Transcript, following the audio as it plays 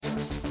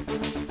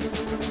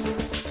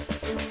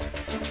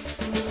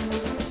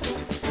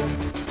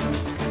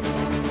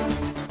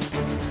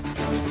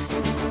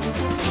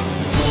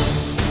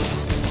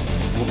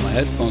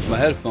My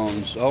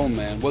headphones. Oh,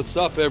 man. What's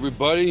up,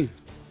 everybody?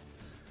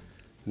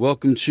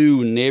 Welcome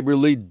to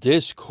Neighborly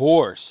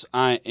Discourse.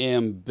 I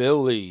am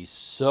Billy.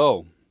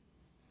 So,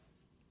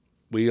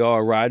 we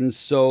are riding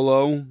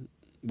solo.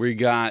 We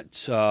got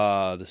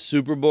the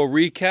Super Bowl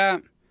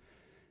recap.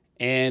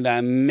 And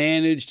I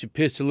managed to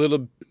piss a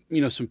little,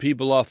 some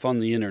people off on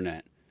the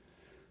internet.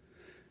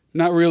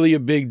 Not really a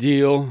big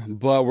deal,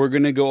 but we're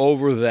going to go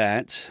over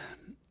that.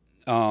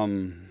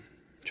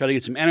 Try to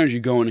get some energy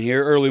going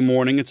here. Early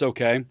morning, it's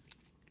okay.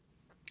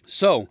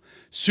 So,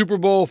 Super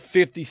Bowl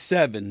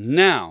 57.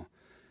 Now,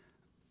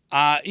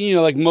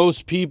 like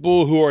most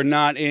people who are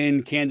not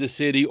in Kansas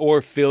City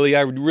or Philly,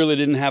 I really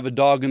didn't have a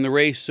dog in the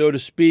race, so to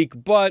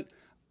speak, but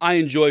I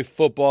enjoy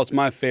football. It's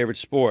my favorite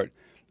sport.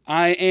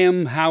 I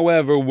am,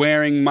 however,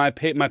 wearing my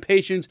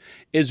patience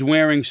is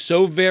wearing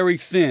so very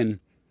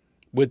thin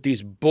with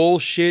these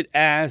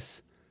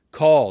bullshit-ass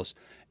calls.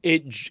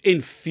 It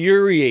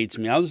infuriates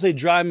me. I was going to say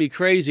drive me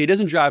crazy. It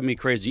doesn't drive me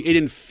crazy. It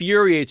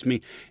infuriates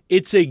me.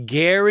 It's a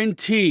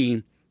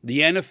guarantee the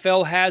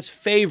NFL has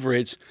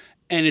favorites,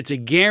 and it's a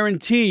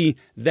guarantee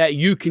that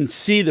you can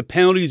see the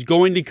penalties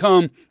going to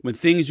come when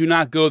things do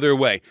not go their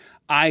way.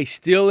 I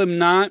still am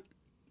not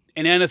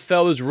an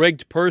NFL is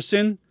rigged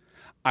person.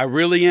 I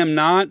really am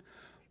not.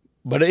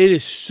 But it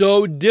is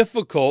so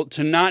difficult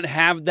to not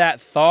have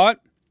that thought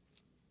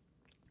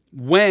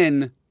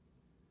when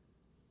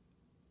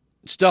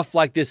stuff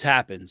like this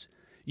happens.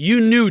 You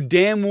knew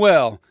damn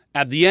well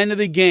at the end of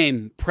the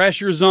game,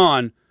 pressure's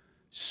on,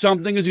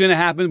 something is going to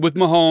happen with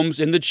Mahomes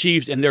and the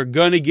Chiefs, and they're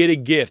going to get a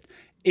gift.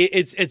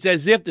 It's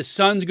as if the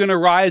sun's going to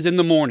rise in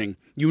the morning.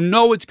 You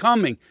know it's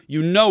coming.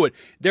 You know it.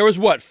 There was,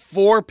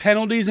 4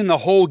 penalties in the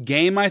whole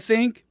game, I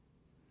think?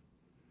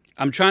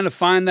 I'm trying to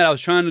find that. I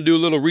was trying to do a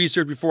little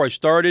research before I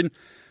started,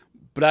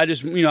 but I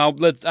just,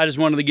 I just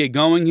wanted to get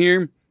going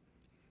here.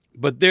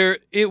 But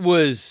it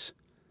was...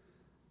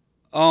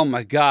 Oh,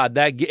 my God.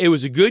 It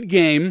was a good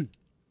game.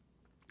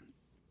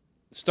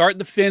 Start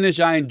to finish,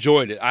 I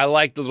enjoyed it. I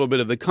liked a little bit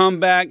of the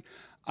comeback.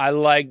 I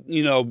liked,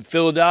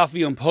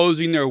 Philadelphia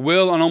imposing their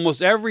will on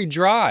almost every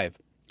drive.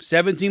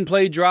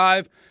 17-play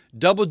drive,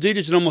 double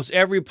digits in almost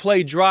every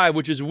play drive,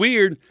 which is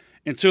weird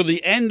until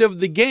the end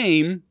of the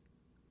game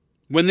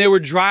when they were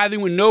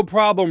driving with no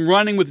problem,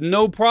 running with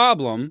no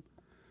problem,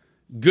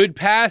 good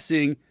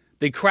passing.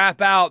 They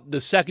crap out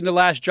the second to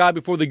last drive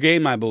before the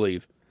game, I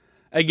believe.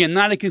 Again,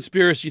 not a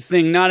conspiracy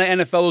thing, not an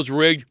NFL is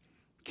rigged.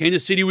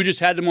 Kansas City, we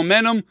just had the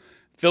momentum.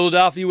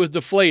 Philadelphia was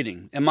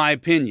deflating, in my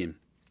opinion.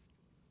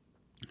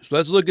 So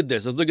let's look at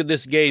this. Let's look at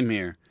this game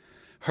here.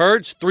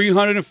 Hurts,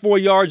 304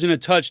 yards and a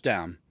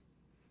touchdown.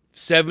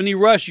 70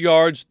 rush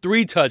yards,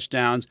 3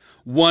 touchdowns,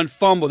 1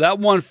 fumble. That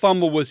 1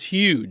 fumble was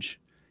huge.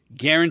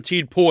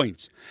 Guaranteed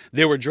points.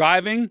 They were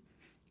driving.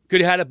 Could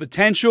have had a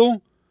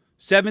potential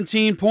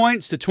 17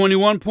 points to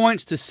 21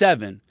 points to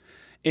 7.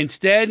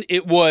 Instead,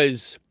 it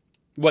was...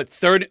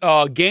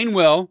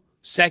 Gainwell,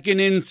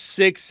 2nd and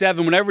 6,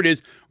 7, whatever it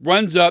is,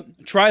 runs up,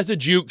 tries to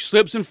juke,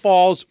 slips and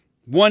falls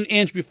 1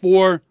 inch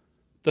before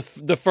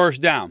the first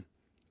down.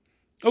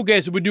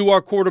 Okay, so we do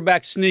our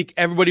quarterback sneak.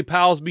 Everybody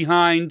piles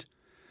behind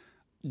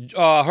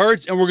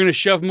Hurts, and we're going to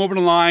shove him over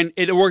the line.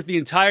 It worked the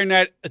entire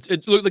night.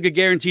 It looked like a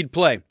guaranteed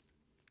play.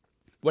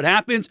 What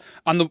happens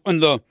on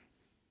the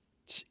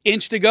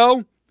inch to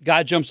go?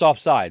 Guy jumps off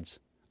sides.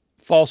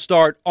 False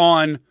start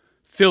on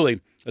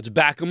Philly. Let's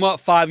back him up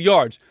 5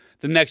 yards.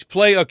 The next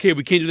play, okay,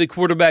 we can't do the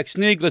quarterback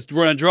sneak. Let's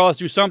run a draw. Let's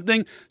do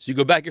something. So you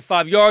go back your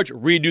 5 yards,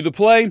 redo the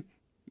play.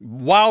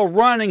 While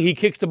running, he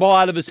kicks the ball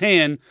out of his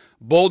hand.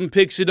 Bolden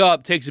picks it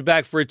up, takes it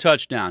back for a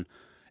touchdown.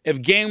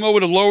 If Gainwell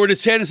would have lowered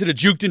his head instead of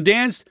juked and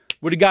danced,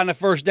 would have gotten a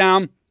first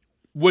down,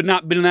 would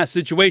not have been in that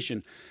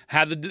situation.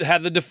 Have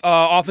the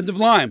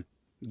offensive line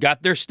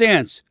got their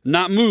stance,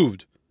 not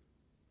moved.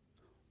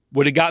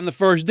 Would have gotten the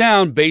first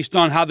down based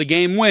on how the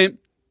game went.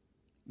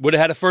 Would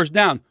have had a first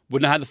down.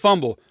 Wouldn't have had the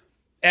fumble.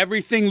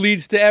 Everything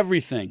leads to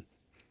everything.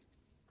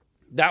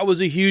 That was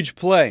a huge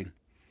play.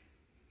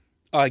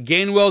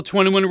 Gainwell,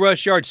 21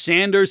 rush yards.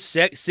 Sanders,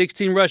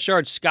 16 rush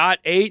yards. Scott,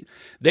 8.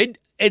 They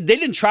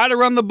didn't try to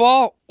run the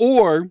ball,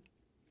 or,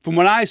 from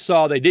what I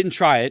saw, they didn't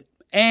try it,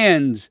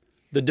 and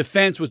the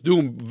defense was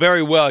doing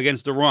very well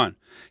against the run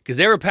because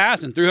they were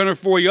passing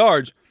 304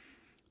 yards.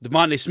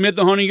 Devontae Smith,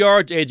 100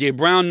 yards. A.J.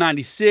 Brown,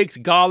 96.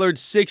 Gollard,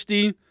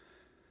 60.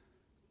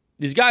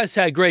 These guys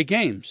had great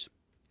games.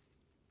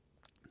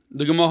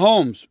 Look at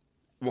Mahomes,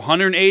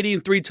 180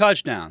 and 3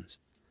 touchdowns.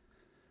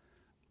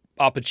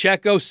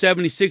 Pacheco,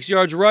 76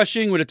 yards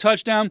rushing with a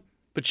touchdown.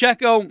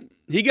 Pacheco,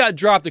 he got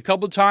dropped a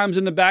couple times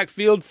in the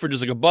backfield for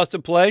just like a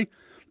busted play,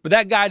 but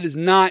that guy does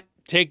not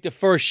take the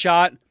first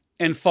shot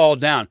and fall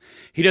down.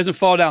 He doesn't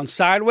fall down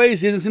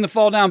sideways. He doesn't seem to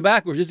fall down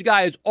backwards. This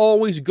guy is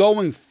always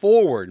going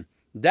forward.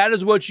 That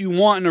is what you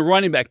want in a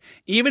running back.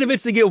 Even if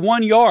it's to get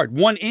 1 yard,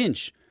 1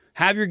 inch,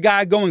 have your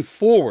guy going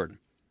forward.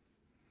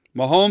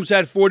 Mahomes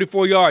had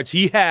 44 yards.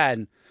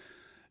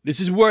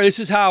 This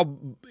is how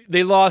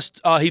they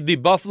lost. He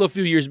beat Buffalo a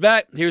few years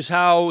back. Here's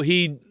how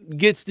he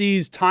gets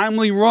these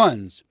timely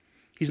runs.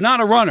 He's not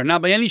a runner,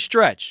 not by any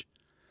stretch.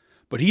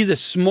 but he's a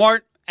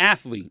smart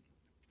athlete.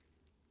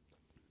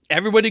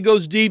 Everybody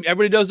goes deep.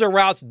 Everybody does their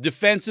routes.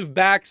 Defensive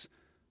backs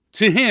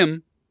to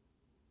him.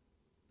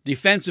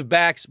 Defensive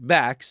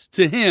backs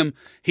to him.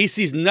 He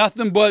sees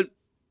nothing but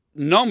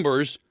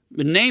numbers,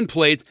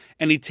 nameplates,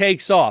 and he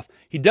takes off.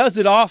 He does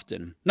it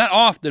often. Not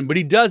often, but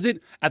he does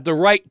it at the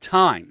right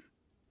time.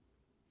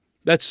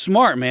 That's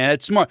smart, man.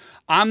 That's smart.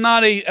 I'm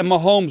not a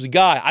Mahomes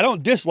guy. I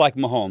don't dislike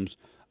Mahomes.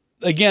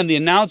 Again, the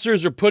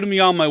announcers are putting me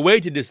on my way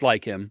to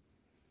dislike him.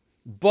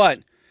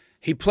 But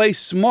he plays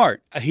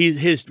smart.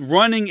 His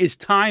running is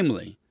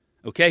timely.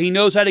 Okay? He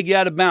knows how to get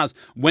out of bounds,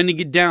 when to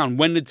get down,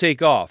 when to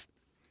take off.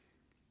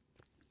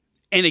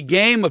 In a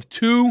game of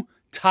two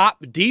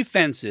top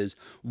defenses,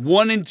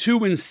 1 and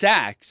 2 in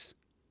sacks,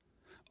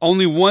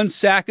 only 1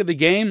 sack of the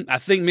game. I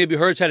think maybe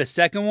Hurts had a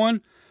second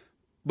one.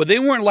 But they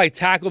weren't like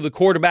tackle the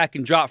quarterback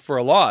and drop for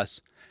a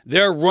loss.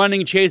 They're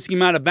running, chasing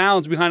him out of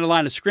bounds behind the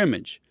line of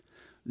scrimmage.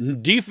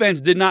 Defense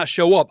did not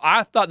show up.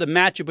 I thought the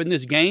matchup in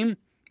this game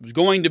was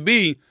going to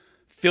be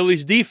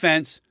Philly's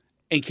defense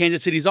and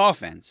Kansas City's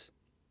offense.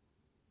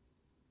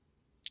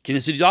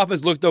 Kansas City's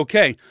offense looked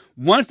okay.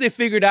 Once they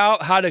figured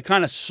out how to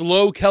kind of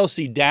slow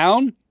Kelce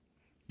down,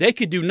 they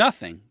could do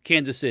nothing,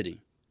 Kansas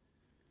City.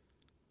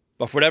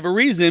 But for whatever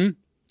reason,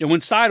 it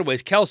went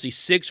sideways. Kelce,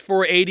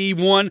 6'4",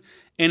 81,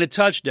 and a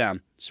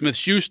touchdown.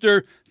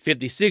 Smith-Schuster,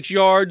 56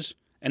 yards,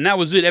 and that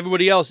was it.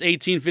 Everybody else,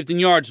 18, 15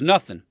 yards,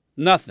 nothing.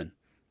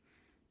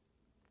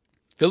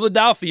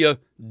 Philadelphia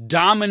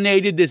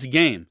dominated this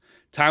game.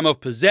 Time of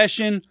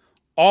possession,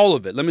 all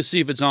of it. Let me see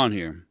if it's on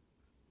here.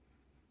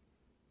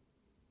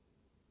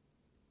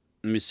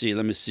 Let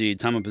me see.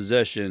 Time of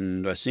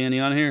possession. Do I see any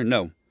on here?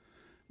 No.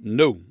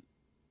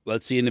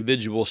 Let's see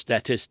individual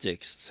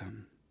statistics.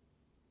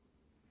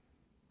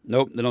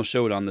 Nope, they don't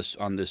show it on this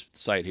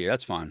site here.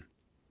 That's fine.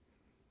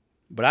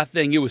 But I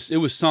think it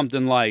was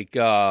something like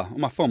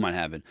my phone might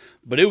have it.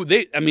 But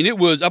it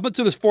was up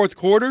until this fourth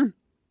quarter.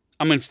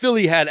 I mean,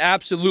 Philly had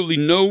absolutely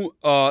no.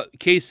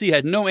 KC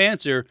had no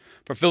answer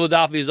for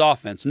Philadelphia's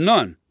offense.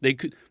 None. They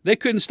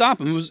couldn't stop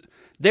them.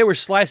 They were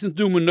slicing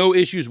through them with no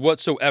issues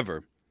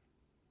whatsoever.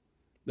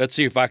 Let's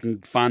see if I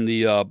can find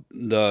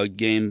the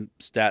game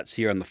stats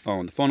here on the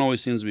phone. The phone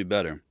always seems to be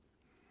better.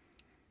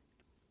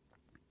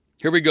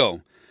 Here we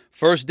go.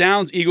 First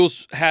downs,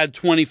 Eagles had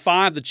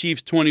 25, the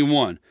Chiefs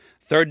 21.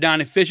 Third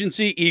down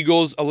efficiency,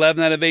 Eagles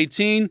 11 out of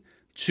 18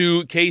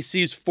 to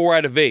KC's 4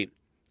 out of 8.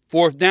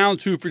 Fourth down,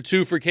 2 for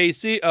 2 for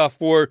KC,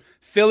 for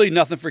Philly,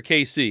 nothing for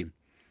KC.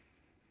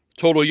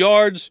 Total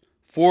yards,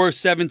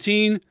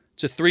 417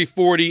 to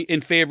 340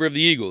 in favor of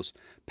the Eagles.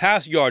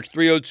 Pass yards,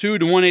 302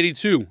 to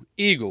 182,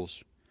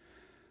 Eagles.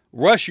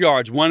 Rush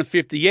yards,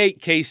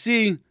 158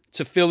 KC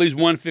to Philly's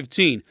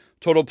 115.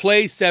 Total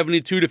plays,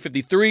 72 to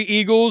 53,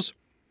 Eagles.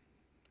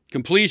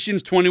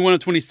 Completions, 21 to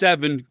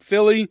 27,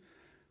 Philly.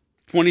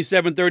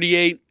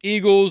 27-38,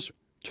 Eagles.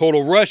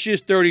 Total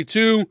rushes,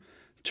 32.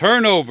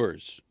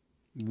 Turnovers,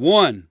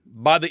 1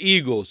 by the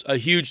Eagles, a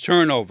huge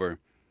turnover.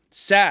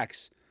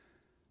 Sacks,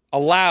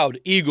 allowed,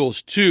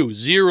 Eagles 2,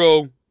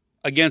 0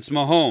 against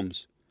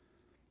Mahomes.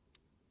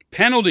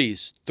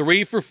 Penalties,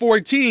 3 for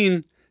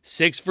 14,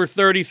 6 for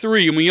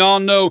 33. And we all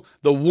know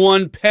the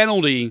one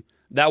penalty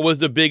that was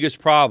the biggest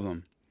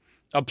problem.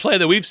 A play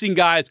that we've seen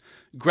guys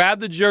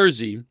grab the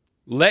jersey,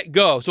 let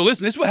go. So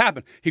listen, this is what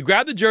happened. He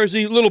grabbed the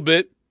jersey a little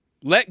bit,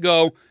 let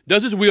go,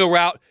 does his wheel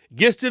route,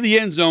 gets to the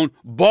end zone,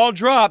 ball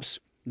drops,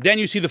 then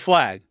you see the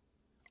flag.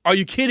 Are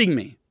you kidding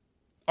me?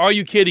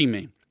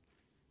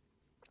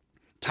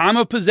 Time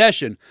of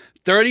possession,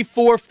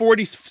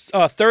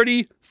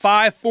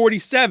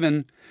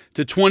 35-47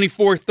 to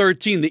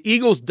 24-13. The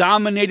Eagles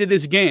dominated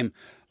this game.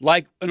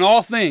 Like in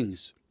all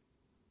things,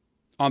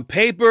 on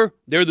paper,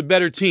 they're the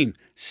better team.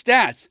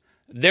 Stats,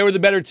 they were the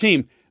better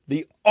team.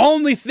 The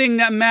only thing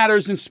that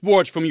matters in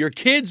sports, from your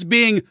kids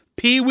being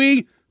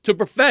peewee to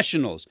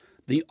professionals,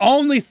 the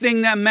only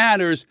thing that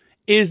matters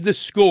is the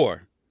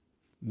score.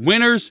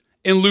 Winners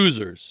and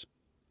losers.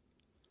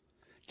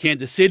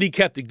 Kansas City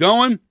kept it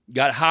going,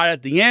 got hot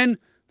at the end.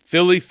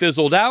 Philly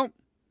fizzled out.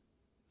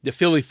 The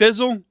Philly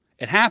fizzle,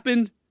 it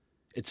happened.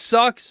 It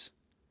sucks.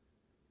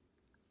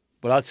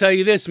 But I'll tell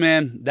you this,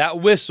 man,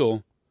 that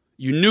whistle,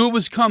 you knew it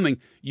was coming.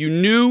 You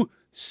knew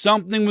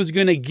something was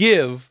going to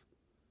give.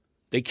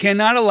 They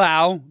cannot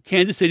allow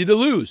Kansas City to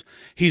lose.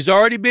 He's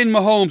already been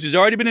Mahomes. He's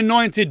already been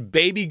anointed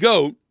baby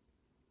goat.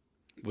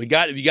 We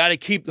got to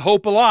keep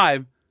hope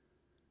alive.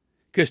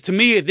 Because to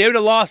me, if they would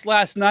have lost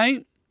last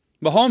night,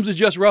 Mahomes is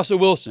just Russell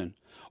Wilson.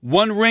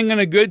 One ring on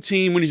a good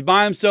team, when he's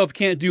by himself,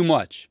 can't do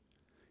much.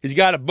 He's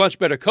got a much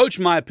better coach,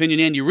 in my opinion,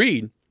 Andy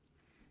Reid.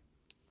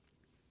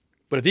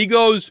 But if he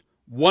goes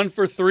 1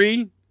 for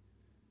 3,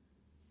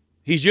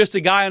 he's just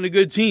a guy on a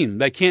good team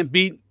that can't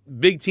beat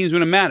big teams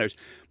when it matters.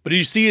 But did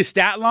you see his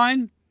stat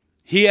line?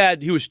 He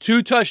was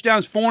 2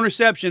 touchdowns, 4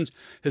 interceptions.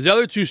 His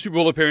other 2 Super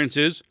Bowl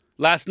appearances,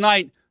 last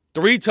night,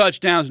 3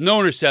 touchdowns, no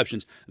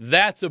interceptions.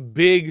 That's a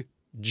big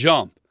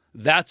jump.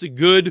 That's a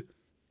good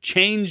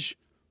change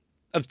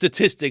of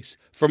statistics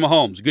for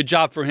Mahomes. Good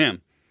job for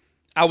him.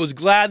 I was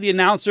glad the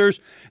announcers,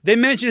 they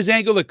mentioned his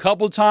ankle a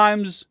couple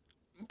times.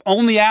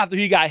 Only after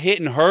he got hit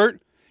and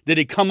hurt did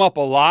it come up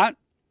a lot.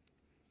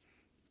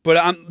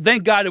 But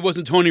thank God it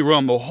wasn't Tony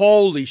Romo.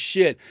 Holy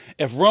shit.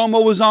 If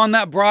Romo was on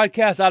that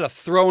broadcast, I'd have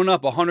thrown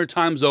up 100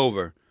 times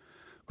over.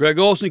 Greg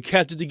Olsen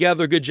kept it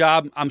together. Good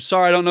job. I'm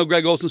sorry I don't know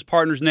Greg Olsen's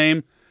partner's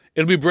name.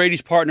 It'll be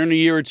Brady's partner in a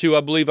year or two.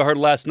 I believe I heard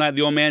last night.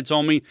 The old man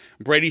told me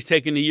Brady's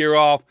taking a year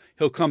off.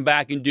 He'll come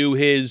back and do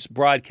his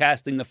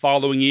broadcasting the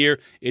following year.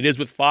 It is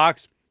with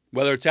Fox,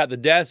 whether it's at the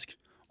desk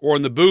or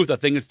in the booth. I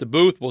think it's the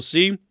booth. We'll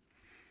see.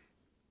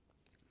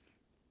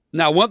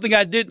 Now, one thing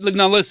I did,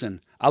 now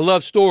listen, I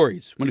love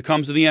stories when it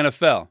comes to the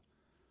NFL.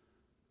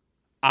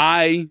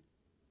 I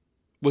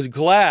was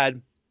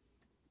glad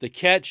the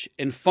catch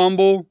and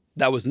fumble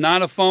that was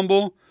not a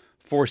fumble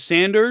for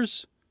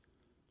Sanders,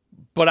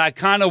 but I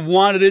kind of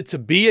wanted it to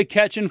be a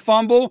catch and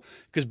fumble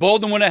because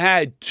Bolden would have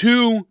had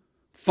 2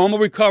 fumble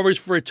recoveries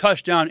for a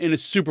touchdown in a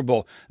Super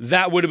Bowl.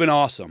 That would have been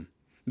awesome.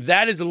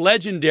 That is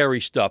legendary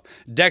stuff.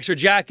 Dexter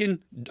Jackson,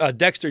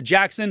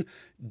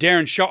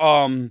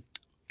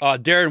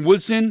 Darren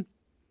Woodson,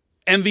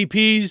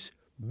 MVPs,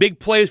 big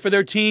plays for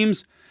their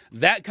teams.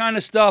 That kind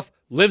of stuff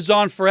lives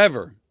on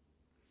forever.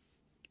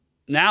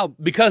 Now,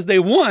 because they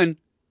won,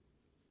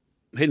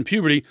 hitting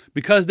puberty,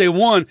 because they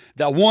won,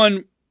 that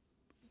one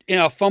in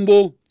a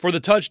fumble for the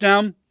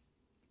touchdown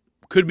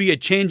could be a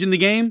change in the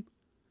game.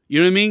 You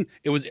know what I mean?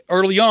 It was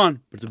early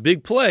on, but it's a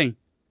big play.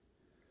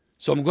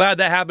 So I'm glad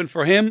that happened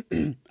for him.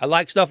 I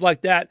like stuff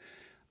like that.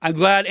 I'm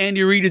glad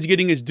Andy Reid is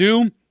getting his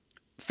due.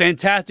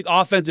 Fantastic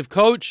offensive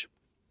coach.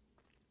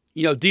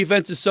 You know,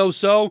 defense is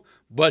so-so,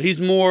 but he's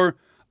more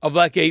of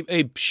like a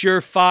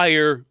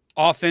surefire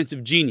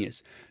offensive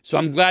genius. So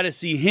I'm glad to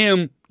see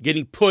him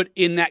getting put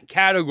in that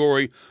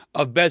category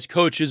of best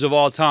coaches of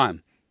all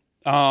time.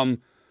 I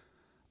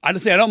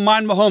just say I don't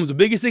mind Mahomes. The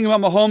biggest thing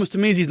about Mahomes to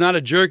me is he's not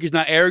a jerk. He's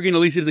not arrogant.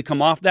 At least he doesn't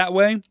come off that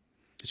way.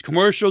 His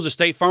commercials, the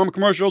State Farm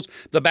commercials,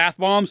 the bath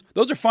bombs,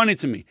 those are funny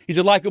to me. He's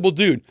a likable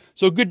dude.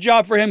 So good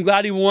job for him.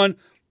 Glad he won.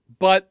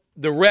 But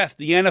the ref,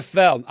 the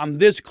NFL, I'm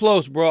this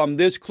close, bro. I'm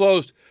this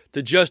close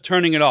to just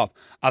turning it off.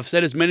 I've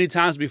said this many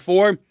times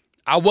before.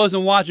 I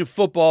wasn't watching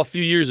football a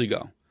few years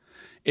ago.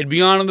 It'd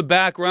be on in the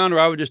background, or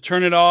I would just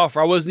turn it off,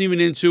 or I wasn't even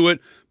into it,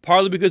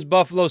 partly because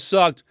Buffalo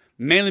sucked,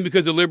 mainly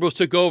because the liberals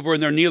took over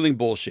and their kneeling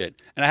bullshit,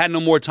 and I had no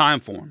more time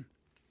for them.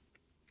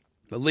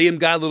 But Liam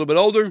got a little bit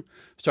older,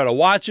 started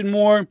watching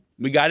more.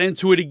 We got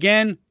into it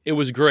again. It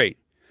was great.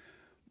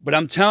 But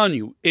I'm telling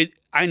you,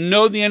 I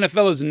know the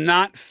NFL is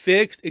not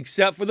fixed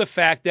except for the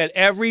fact that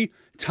every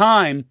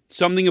time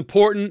something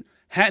important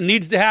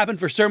needs to happen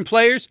for certain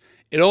players,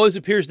 it always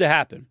appears to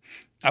happen.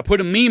 I put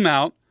a meme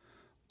out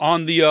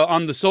on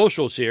the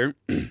socials here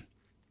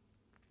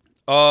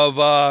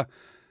of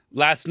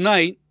last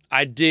night.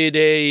 I did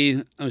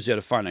let me see how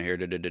to find it here.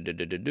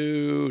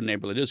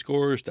 Neighborly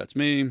Discourse, that's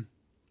me.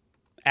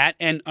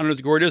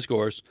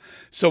 @N_Discourse.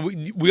 So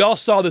we all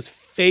saw this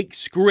fake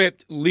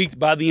script leaked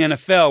by the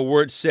NFL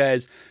where it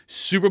says,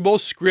 Super Bowl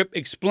script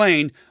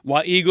explained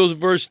why Eagles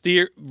versus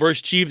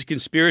Chiefs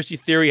conspiracy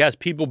theory has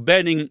people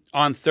betting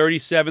on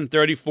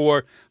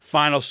 37-34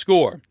 final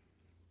score.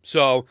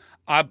 So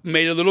I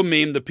made a little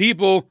meme. The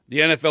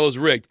NFL is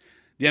rigged.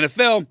 The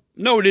NFL,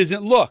 no, it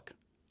isn't. Look.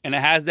 And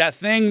it has that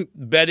thing.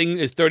 Betting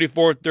is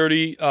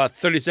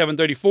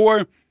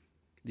 37-34.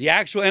 The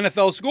actual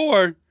NFL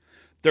score,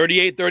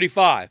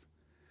 38-35.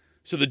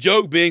 So the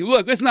joke being,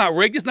 look, it's not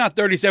rigged. It's not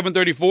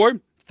 37-34.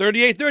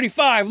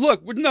 38-35.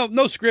 Look,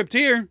 no script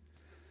here.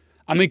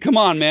 I mean, come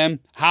on, man.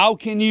 How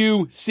can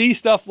you see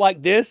stuff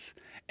like this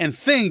and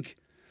think,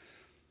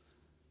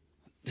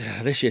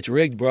 this shit's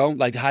rigged, bro?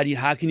 Like, how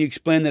can you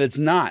explain that it's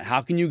not?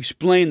 How can you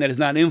explain that it's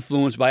not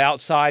influenced by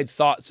outside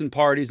thoughts and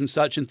parties and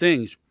such and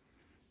things?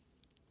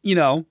 You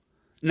know,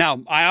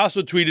 now I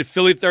also tweeted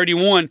Philly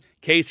 31,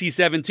 KC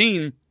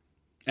 17,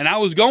 and I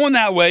was going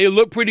that way. It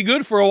looked pretty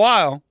good for a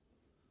while.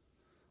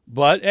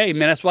 But, hey,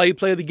 man, that's why you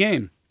play the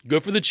game.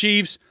 Good for the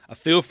Chiefs. I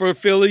feel for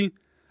Philly.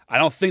 I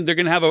don't think they're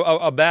going to have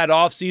a bad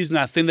offseason.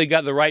 I think they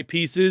got the right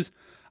pieces.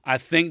 I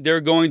think they're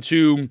going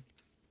to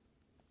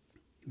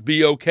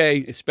be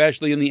okay,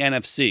 especially in the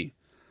NFC.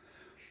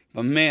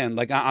 But, man,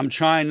 like I'm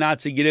trying not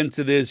to get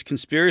into this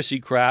conspiracy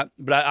crap,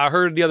 but I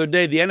heard the other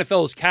day the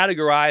NFL is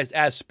categorized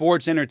as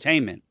sports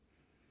entertainment.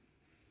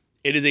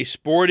 It is a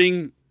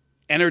sporting,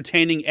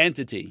 entertaining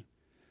entity.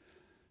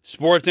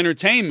 Sports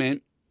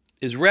entertainment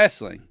is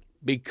wrestling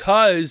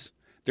because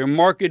they're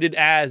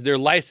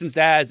licensed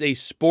as a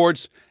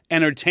sports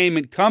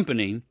entertainment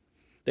company.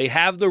 They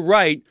have the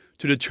right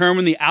to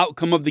determine the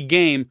outcome of the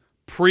game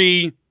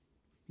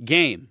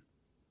pre-game.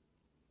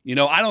 You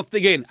know,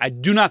 I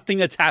do not think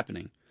that's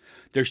happening.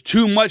 There's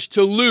too much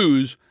to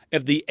lose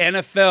if the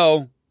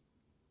NFL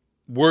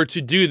were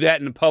to do that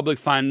and the public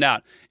find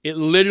out. It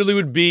literally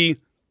would be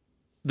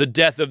the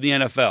death of the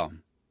NFL.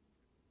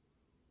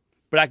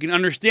 But I can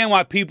understand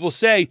why people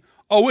say,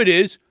 oh, it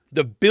is.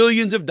 The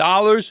billions of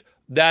dollars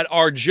that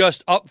are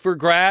just up for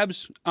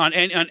grabs on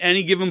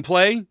any given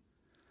play.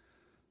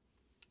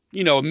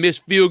 a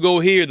missed field goal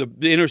here,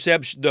 the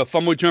interception, the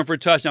fumble return for a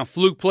touchdown,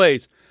 fluke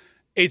plays.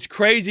 It's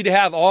crazy to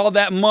have all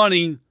that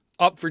money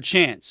up for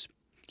chance.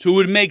 So it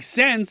would make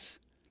sense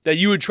that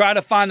you would try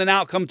to find an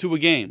outcome to a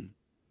game.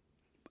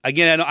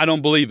 Again, I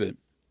don't believe it.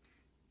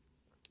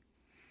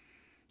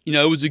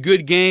 It was a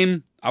good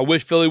game. I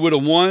wish Philly would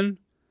have won.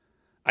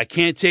 I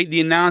can't take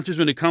the announcers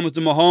when it comes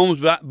to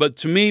Mahomes, but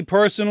to me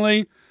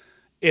personally,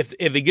 if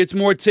it gets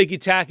more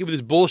ticky-tacky with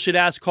his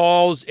bullshit-ass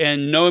calls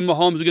and knowing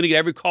Mahomes is going to get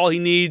every call he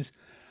needs,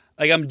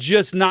 I'm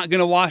just not going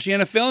to watch the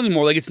NFL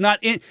anymore.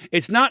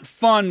 It's not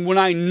fun when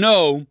I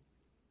know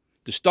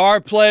the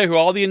star player who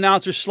all the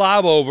announcers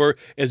slob over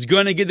is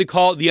going to get the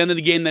call at the end of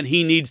the game that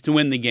he needs to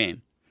win the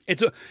game.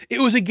 It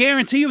was a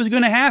guarantee it was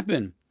going to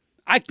happen.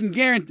 I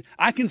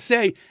can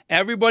say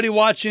everybody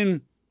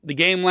watching the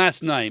game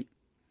last night,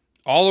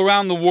 all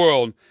around the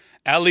world,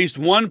 at least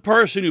one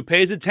person who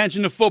pays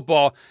attention to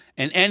football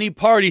and any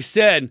party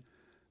said,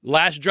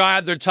 last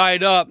drive, they're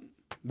tied up.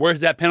 Where's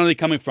that penalty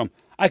coming from?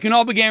 I can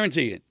all but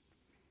guarantee it.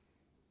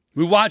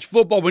 We watch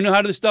football. We know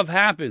how this stuff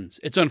happens.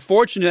 It's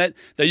unfortunate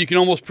that you can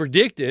almost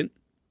predict it.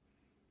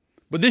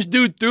 But this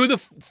dude threw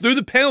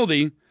the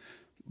penalty,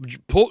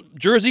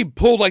 jersey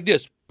pulled like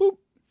this, boop,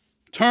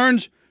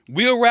 turns,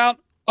 wheel route,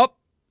 up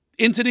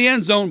into the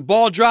end zone,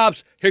 ball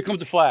drops, here comes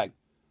the flag.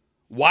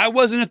 Why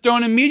wasn't it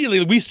thrown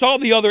immediately? We saw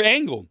the other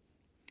angle.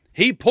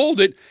 He pulled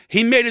it.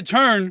 He made a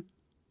turn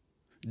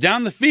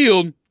down the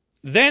field.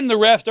 Then the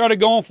ref started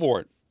going for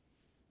it.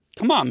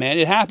 Come on, man.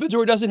 It happens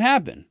or it doesn't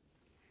happen.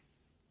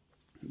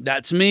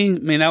 That, to me,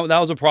 that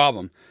was a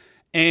problem.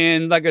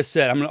 And like I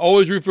said, I'm going to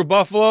always root for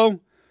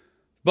Buffalo.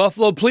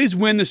 Buffalo, please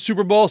win the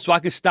Super Bowl so I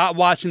can stop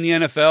watching the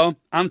NFL.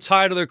 I'm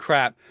tired of their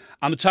crap.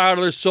 I'm tired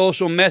of their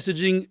social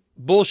messaging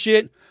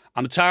bullshit.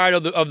 I'm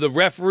tired of the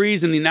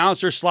referees and the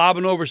announcers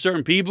slobbing over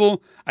certain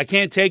people. I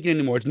can't take it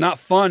anymore. It's not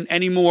fun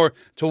anymore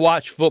to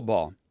watch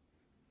football.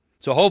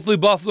 So hopefully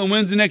Buffalo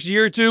wins the next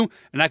year or two,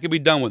 and I can be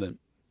done with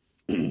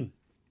it.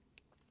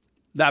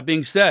 That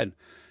being said,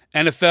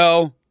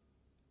 NFL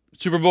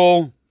Super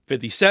Bowl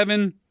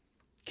 57,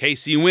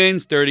 KC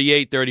wins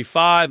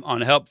 38-35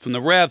 on help from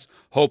the refs.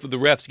 Hope that the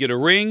refs get a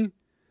ring.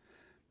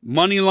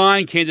 Money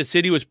line, Kansas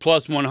City was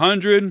plus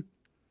 100.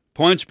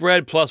 Point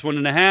spread, plus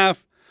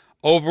 1.5.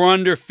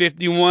 Over-under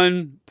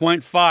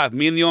 51.5.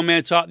 Me and the old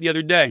man talked the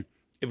other day.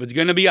 If it's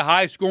going to be a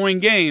high-scoring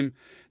game,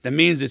 that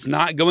means it's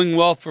not going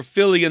well for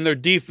Philly and their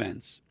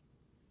defense.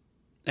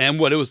 And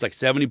it was like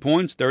 70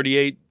 points,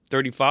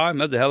 38-35.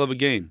 That's a hell of a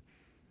game.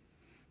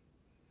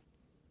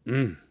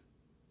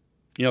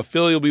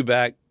 Philly will be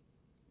back.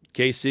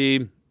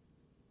 KC,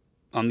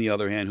 on the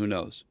other hand, who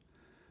knows?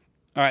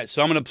 All right,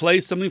 so I'm going to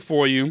play something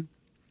for you.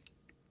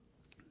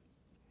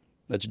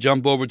 Let's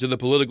jump over to the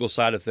political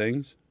side of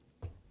things.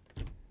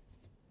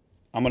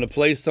 I'm going to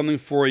play something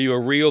for you, a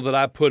reel that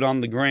I put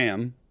on the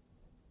gram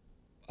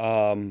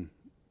a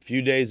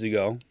few days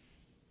ago.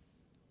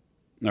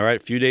 All right,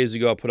 a few days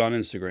ago I put on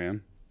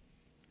Instagram.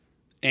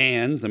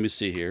 And, let me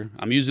see here.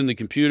 I'm using the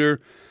computer,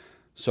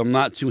 so I'm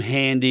not too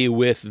handy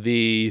with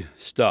the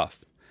stuff.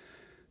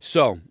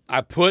 So,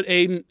 I put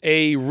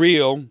a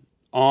reel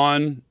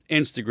on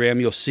Instagram.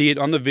 You'll see it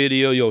on the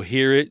video. You'll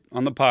hear it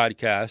on the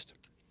podcast.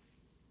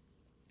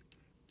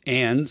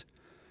 And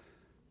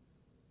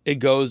it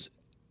goes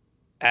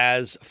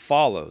as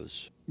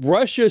follows.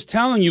 Russia is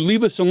telling you,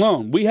 leave us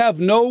alone. We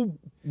don't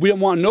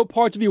want no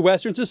parts of your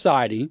Western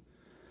society.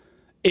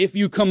 If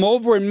you come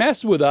over and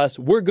mess with us,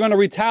 we're going to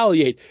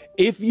retaliate.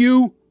 If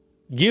you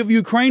give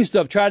Ukraine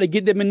stuff, try to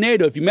get them in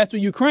NATO, if you mess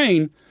with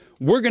Ukraine,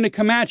 we're going to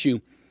come at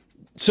you.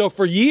 So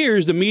for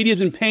years, the media's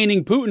been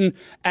painting Putin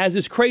as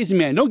this crazy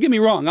man. Don't get me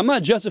wrong. I'm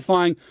not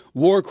justifying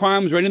war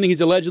crimes or anything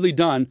he's allegedly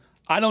done.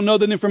 I don't know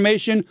that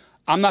information.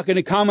 I'm not going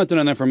to comment on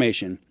that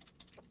information.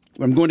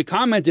 What I'm going to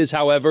comment is,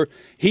 however,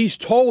 he's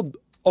told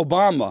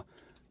Obama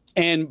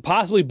and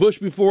possibly Bush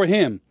before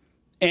him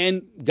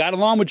and got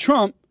along with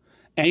Trump,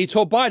 and he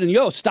told Biden,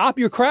 yo, stop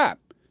your crap.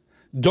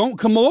 Don't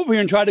come over here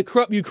and try to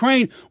corrupt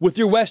Ukraine with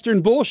your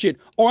Western bullshit,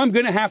 or I'm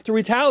going to have to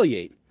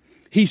retaliate.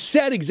 He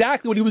said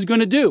exactly what he was going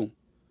to do,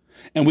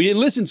 and we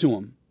didn't listen to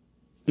him.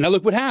 Now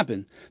look what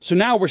happened. So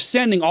now we're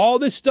sending all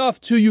this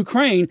stuff to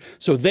Ukraine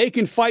so they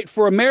can fight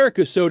for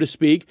America, so to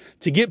speak,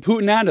 to get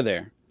Putin out of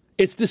there.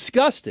 It's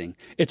disgusting.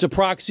 It's a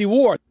proxy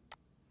war.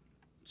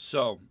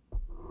 So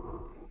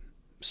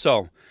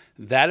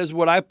that is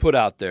what I put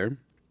out there.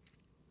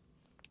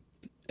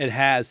 It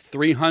has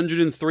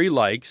 303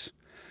 likes.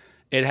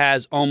 It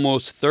has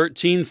almost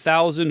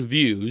 13,000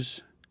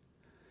 views.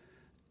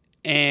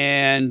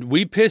 And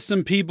we pissed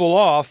some people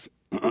off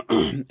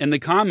in the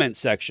comment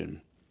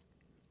section.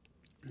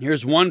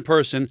 Here's one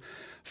person,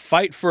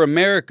 fight for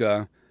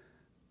America.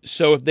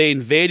 So if they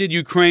invaded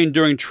Ukraine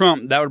during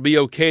Trump, that would be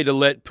okay to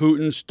let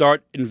Putin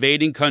start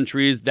invading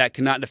countries that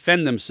cannot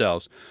defend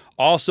themselves.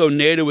 Also,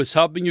 NATO is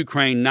helping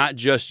Ukraine, not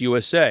just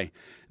USA.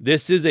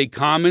 This is a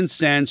common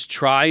sense.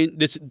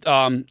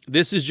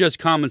 This is just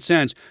common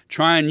sense.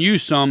 Try and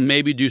use some,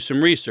 maybe do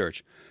some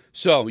research.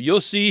 So you'll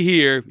see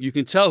here, you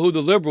can tell who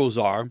the liberals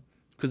are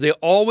because they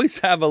always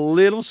have a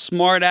little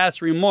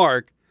smart-ass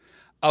remark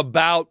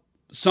about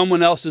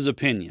someone else's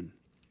opinion.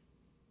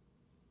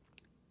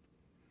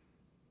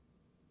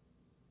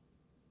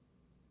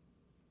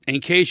 In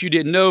case you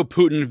didn't know,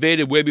 Putin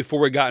invaded way before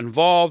we got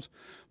involved.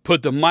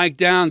 Put the mic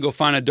down, go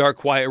find a dark,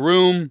 quiet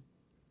room.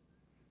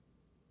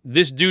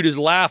 This dude is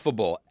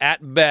laughable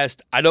at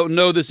best. I don't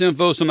know this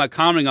info, so I'm not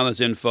commenting on this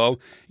info.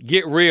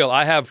 Get real.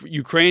 I have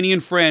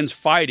Ukrainian friends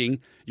fighting.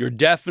 You're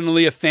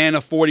definitely a fan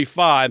of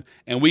 45,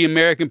 and we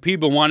American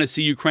people want to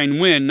see Ukraine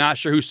win. Not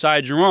sure whose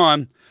side you're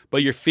on,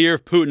 but your fear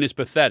of Putin is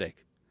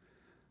pathetic.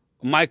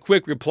 My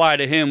quick reply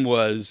to him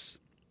was,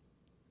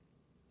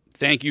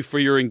 thank you for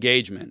your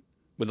engagement,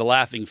 with a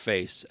laughing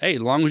face. Hey,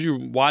 as long as you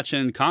watch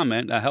and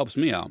comment, that helps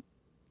me out.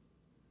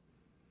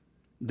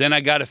 Then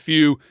I got a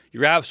few,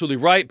 you're absolutely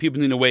right,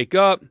 people need to wake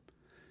up.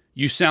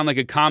 You sound like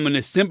a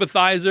communist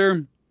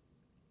sympathizer.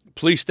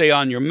 Please stay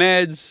on your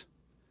meds.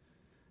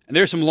 And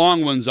there's some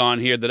long ones on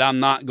here that I'm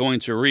not going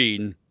to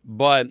read,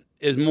 but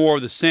is more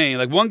of the same.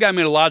 Like one guy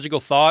made a logical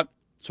thought,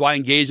 so I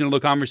engaged in a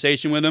little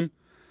conversation with him.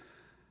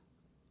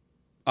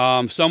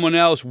 Someone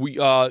else,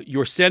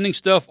 you're sending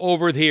stuff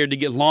over here to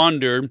get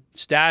laundered,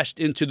 stashed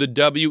into the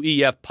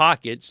WEF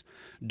pockets.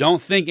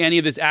 Don't think any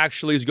of this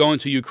actually is going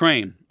to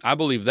Ukraine. I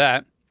believe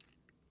that.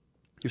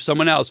 Here's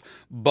someone else.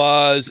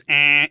 Buzz,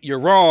 you're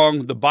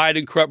wrong. The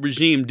Biden corrupt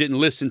regime didn't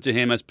listen to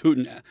him as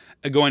Putin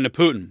going to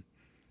Putin.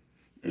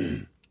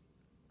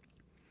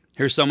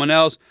 Here's someone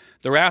else.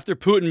 They're after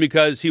Putin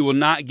because he will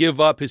not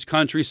give up his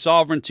country's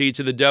sovereignty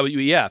to the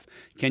WEF.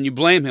 Can you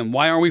blame him?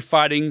 Why aren't we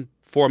fighting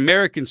for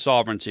American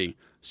sovereignty?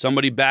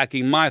 Somebody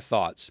backing my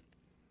thoughts.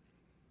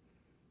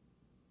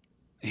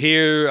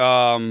 Here,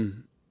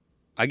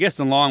 I guess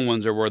the long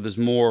ones are where there's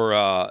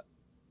more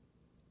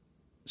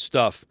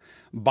stuff.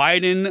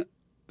 Biden,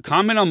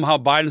 comment on how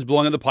Biden's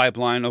blowing up the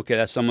pipeline. Okay,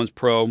 that's someone's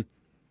pro.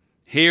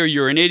 Here,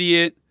 you're an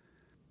idiot.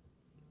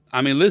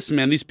 I mean, listen,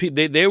 man, these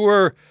people, they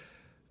were,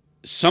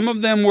 some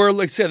of them were,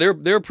 like I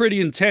said, they're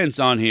pretty intense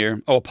on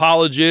here. Oh,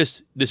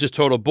 apologist, this is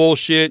total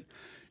bullshit.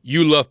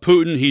 You love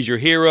Putin, he's your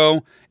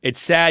hero. It's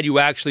sad you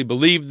actually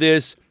believe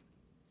this.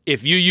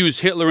 If you use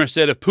Hitler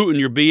instead of Putin,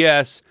 your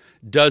BS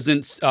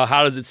doesn't,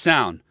 how does it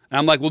sound? And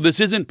I'm like, well, this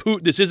isn't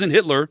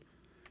Hitler.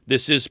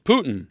 This is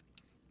Putin.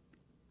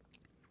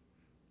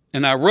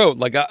 And I wrote,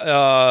 like,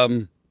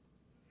 I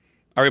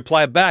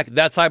replied back,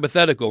 that's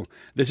hypothetical.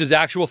 This is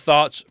actual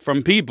thoughts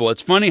from people.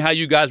 It's funny how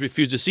you guys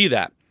refuse to see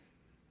that.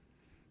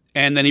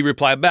 And then he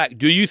replied back,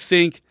 do you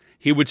think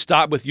he would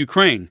stop with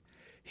Ukraine?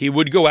 He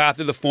would go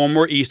after the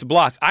former East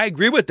Bloc. I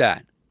agree with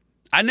that.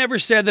 I never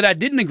said that I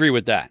didn't agree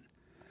with that.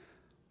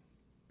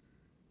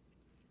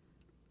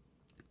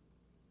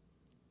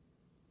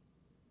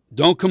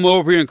 Don't come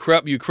over here and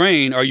corrupt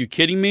Ukraine. Are you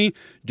kidding me?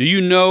 Do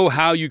you know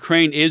how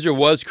Ukraine is or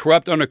was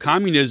corrupt under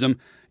communism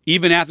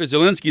even after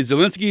Zelensky?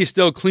 Zelensky is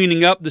still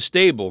cleaning up the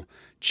stable.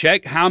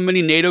 Check how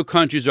many NATO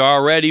countries are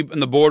already on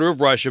the border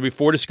of Russia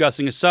before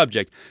discussing a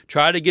subject.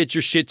 Try to get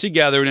your shit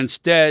together, and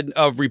instead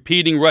of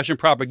repeating Russian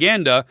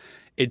propaganda,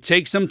 it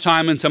takes some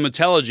time and some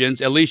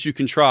intelligence. At least you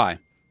can try.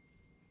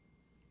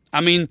 I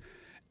mean,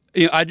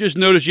 you know, I just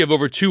noticed you have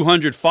over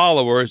 200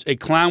 followers, a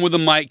clown with a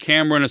mic,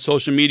 camera, and a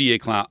social media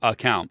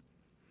account.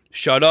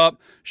 Shut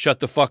up. Shut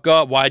the fuck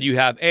up. Why do you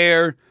have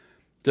air?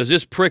 Does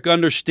this prick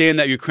understand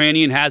that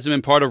Ukrainian hasn't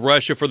been part of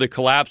Russia for the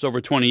collapse over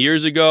 20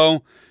 years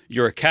ago?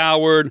 You're a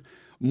coward.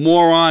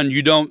 Moron,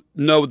 you don't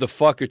know what the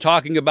fuck you're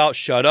talking about.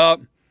 Shut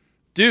up.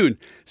 Dude,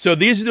 so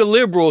these are the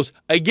liberals.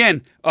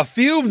 Again, a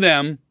few of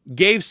them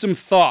gave some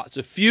thoughts.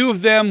 A few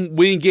of them,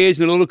 we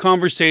engaged in a little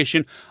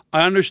conversation.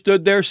 I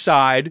understood their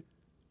side,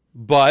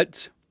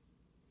 but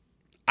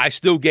I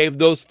still gave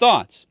those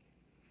thoughts.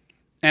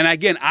 And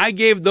again, I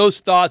gave those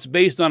thoughts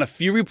based on a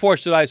few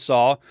reports that I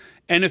saw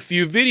and a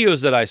few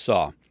videos that I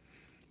saw.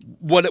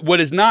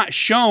 What is not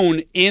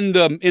shown in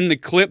the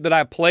clip that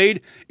I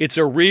played, it's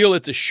a reel,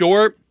 it's a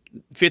short,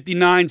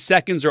 59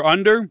 seconds or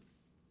under,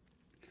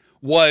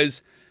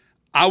 was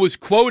I was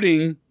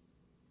quoting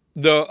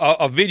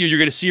a video you're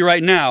going to see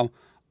right now.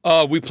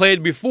 We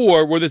played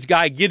before where this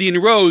guy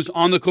Gideon Rose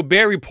on the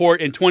Colbert Report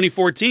in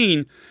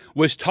 2014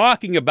 was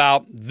talking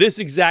about this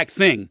exact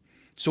thing.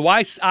 So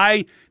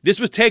this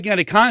was taken out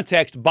of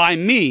context by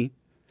me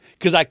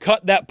because I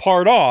cut that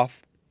part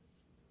off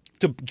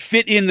to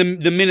fit in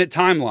the minute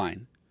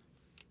timeline.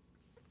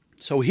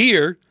 So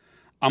here,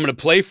 I'm going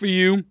to play for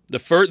you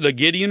the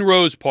Gideon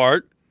Rose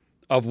part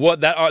of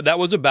what that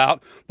was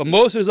about. But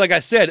most of it, like I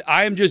said,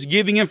 I am just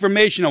giving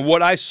information on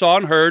what I saw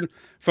and heard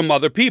from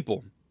other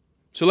people.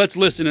 So let's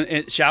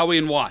listen, shall we,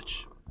 and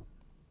watch.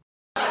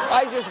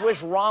 I just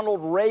wish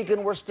Ronald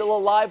Reagan were still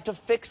alive to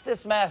fix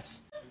this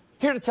mess.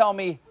 Here to tell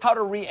me how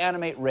to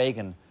reanimate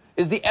Reagan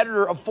is the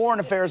editor of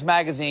Foreign Affairs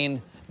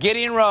magazine,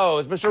 Gideon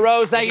Rose. Mr.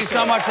 Rose, thank you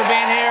so much for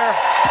being here.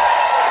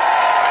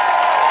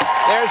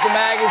 There's the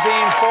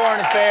magazine,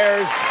 Foreign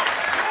Affairs.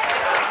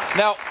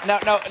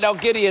 Now,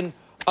 Gideon,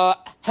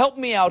 help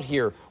me out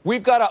here.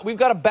 We've got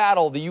a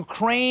battle. The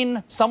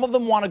Ukraine, some of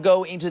them want to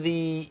go into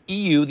the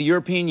EU, the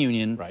European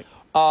Union, right?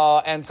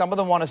 And some of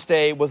them want to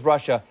stay with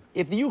Russia.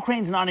 if the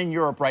Ukraine's not in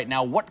Europe right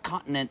now, what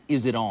continent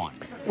is it on?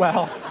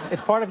 Well,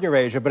 it's part of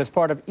Eurasia, but it's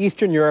part of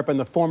Eastern Europe and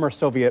the former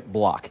Soviet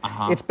bloc.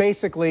 It's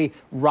basically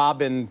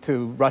Robin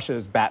to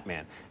Russia's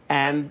Batman.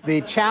 And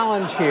the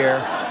challenge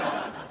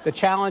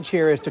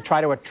here is to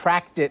try to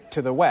attract it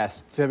to the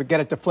West, to get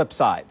it to flip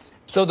sides.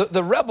 So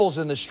the rebels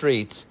in the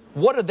streets,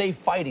 what are they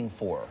fighting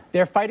for?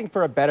 They're fighting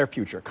for a better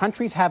future.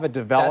 Countries have a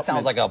development. That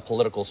sounds like a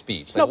political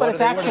speech. No, but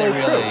it's actually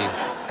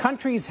true.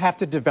 Countries have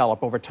to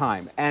develop over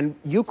time. And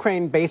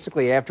Ukraine,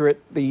 basically, after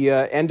the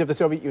end of the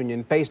Soviet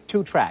Union, faced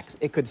two tracks.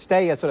 It could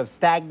stay a sort of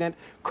stagnant,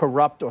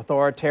 corrupt,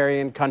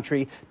 authoritarian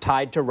country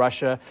tied to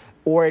Russia,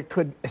 or it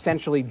could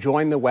essentially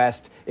join the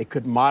West. It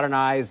could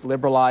modernize,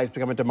 liberalize,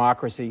 become a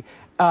democracy.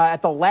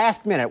 At the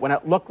last minute, when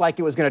it looked like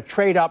it was going to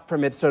trade up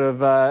from its sort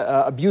of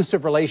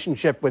abusive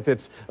relationship with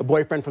its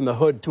boyfriend from the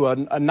hood to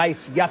a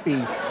nice yuppie.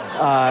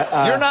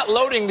 You're not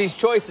loading these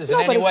choices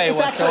in any way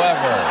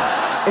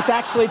whatsoever. It's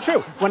actually true.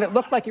 When it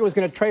looked like it was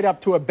going to trade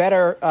up to a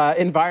better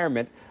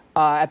environment,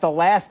 at the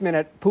last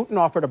minute, Putin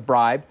offered a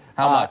bribe.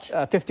 How much?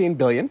 $15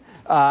 billion.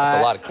 That's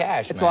a lot of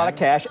cash, It's a lot of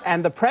cash.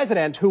 And the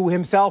president, who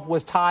himself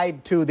was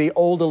tied to the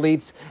old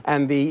elites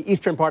and the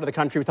eastern part of the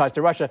country with ties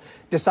to Russia,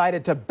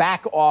 decided to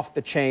back off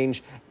the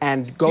change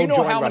and go join Russia.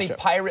 Do you know how many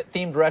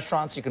pirate-themed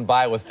restaurants you can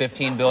buy with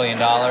 $15 billion?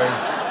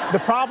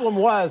 The problem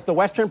was the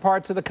western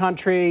parts of the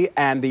country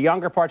and the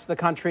younger parts of the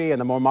country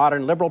and the more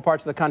modern liberal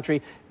parts of the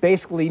country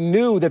basically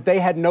knew that they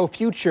had no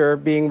future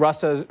being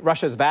Russia's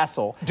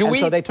vassal.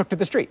 So they took to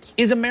the streets.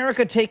 Is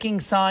America taking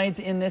sides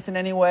in this in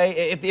any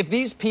way? If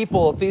these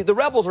people, the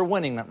rebels are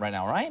winning right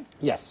now, right?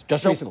 Yes,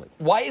 just recently.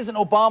 Why isn't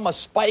Obama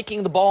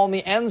spiking the ball in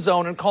the end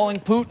zone and calling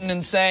Putin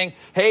and saying,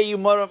 hey, you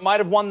might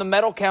have won the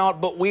medal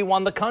count, but we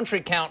won the country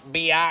count,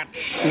 biatch?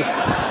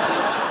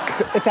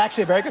 It's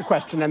actually a very good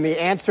question, and the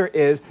answer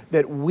is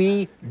that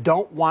we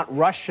don't want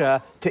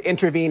Russia to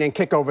intervene and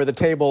kick over the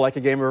table like a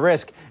game of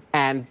Risk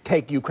and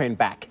take Ukraine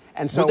back.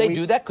 And so would they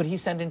do that? Could he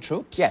send in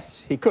troops?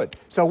 Yes, he could.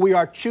 So we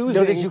are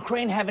choosing... No, does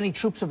Ukraine have any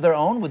troops of their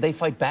own? Would they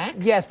fight back?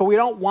 Yes, but we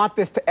don't want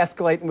this to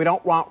escalate, and we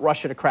don't want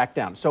Russia to crack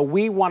down. So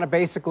we want to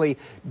basically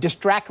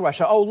distract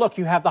Russia. Oh, look,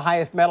 you have the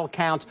highest medal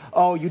count.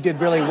 Oh, you did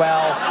really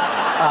well.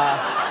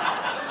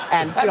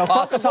 And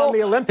focus on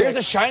the Olympics. Here's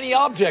a shiny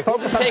object. We'll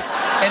just take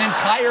an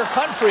entire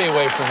country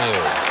away from you.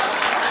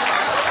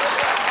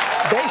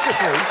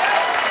 Basically.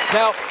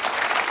 Now,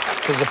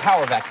 there's a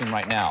power vacuum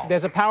right now.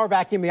 There's a power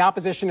vacuum. The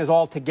opposition is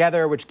all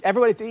together, which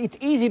it's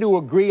easy to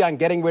agree on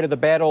getting rid of the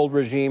bad old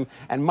regime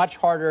and much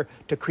harder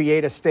to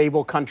create a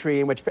stable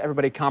country in which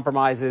everybody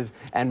compromises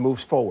and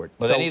moves forward.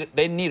 Well,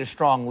 they need a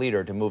strong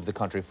leader to move the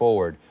country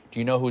forward. Do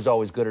you know who's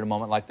always good at a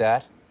moment like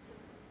that?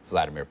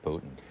 Vladimir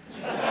Putin.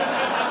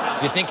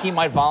 Do you think he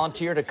might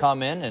volunteer to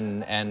come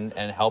in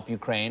and help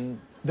Ukraine?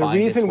 The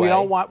reason we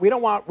don't want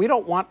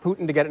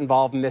Putin to get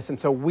involved in this, and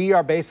so we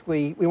want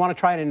to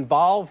try and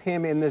involve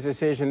him in this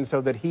decision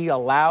so that he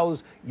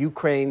allows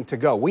Ukraine to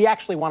go. We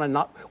actually want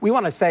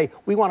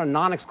a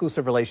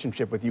non-exclusive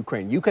relationship with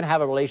Ukraine. You can have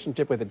a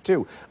relationship with it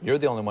too. You're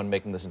the only one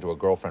making this into a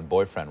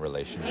girlfriend-boyfriend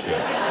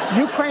relationship.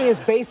 Ukraine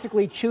is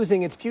basically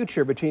choosing its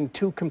future between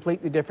two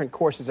completely different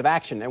courses of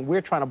action, and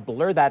we're trying to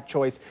blur that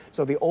choice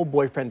so the old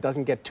boyfriend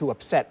doesn't get too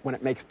upset when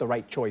it makes the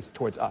right choice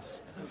towards us.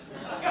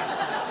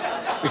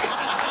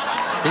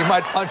 He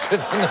might punch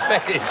us in the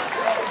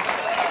face.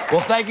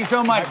 Well, thank you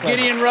so much,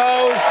 Gideon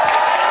Rose.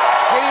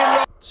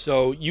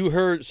 So you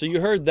heard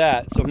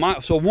that.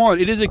 So one,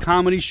 it is a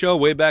comedy show.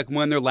 Way back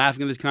when they're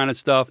laughing at this kind of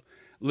stuff.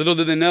 Little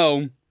did they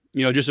know,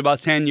 just about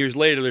 10 years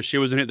later, their shit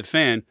was gonna hit the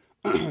fan.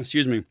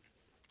 Excuse me.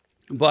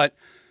 But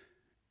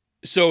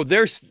so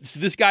there's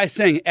this guy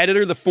saying,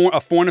 editor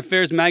of Foreign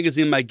Affairs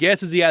magazine. My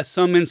guess is he has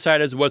some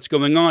insight as to what's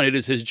going on. It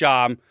is his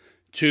job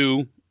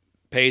to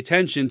pay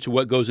attention to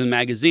what goes in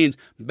magazines.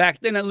 Back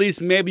then, at least,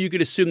 maybe you could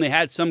assume they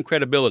had some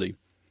credibility.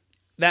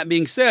 That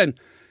being said,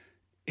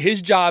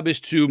 his job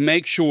is to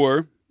make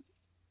sure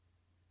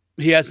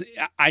he has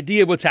an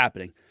idea of what's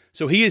happening.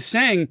 So he is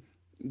saying,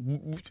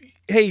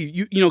 hey,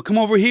 you come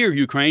over here,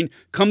 Ukraine.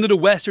 Come to the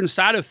western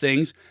side of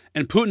things.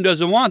 And Putin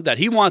doesn't want that.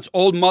 He wants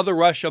old Mother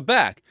Russia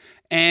back.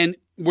 And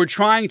we're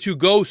trying to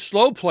go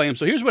slow play him.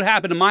 So here's what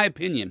happened, in my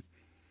opinion.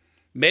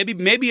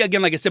 Maybe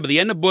again, like I said, by the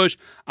end of Bush,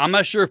 I'm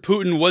not sure if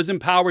Putin was in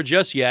power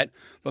just yet,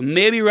 but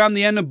maybe around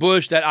the end of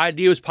Bush, that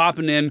idea was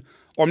popping in,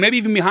 or maybe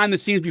even behind the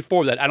scenes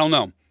before that. I don't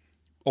know.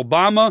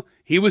 Obama,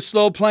 he was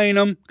slow playing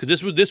him because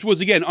this was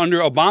again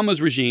under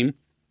Obama's regime.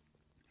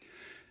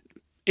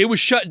 It was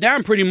shut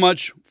down pretty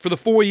much for the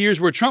 4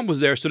 years where Trump was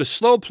there, so the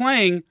slow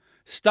playing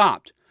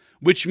stopped,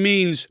 which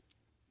means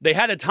they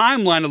had a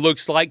timeline, it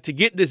looks like, to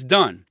get this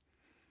done.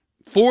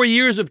 4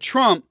 years of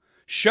Trump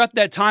shut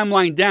that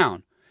timeline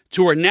down.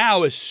 To where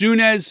now, as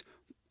soon as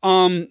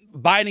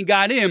Biden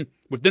got in,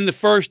 within the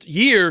first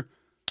year,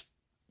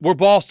 we're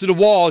balls to the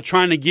wall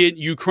trying to get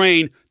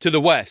Ukraine to the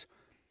West.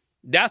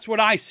 That's what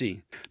I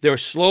see. They're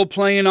slow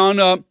playing on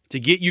up to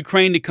get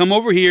Ukraine to come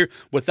over here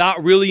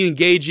without really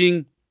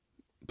engaging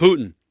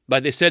Putin,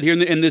 like they said here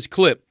in this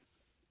clip.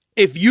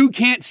 If you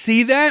can't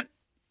see that,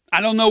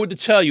 I don't know what to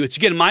tell you. It's,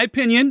 again, my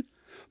opinion,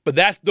 But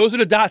those are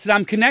the dots that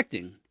I'm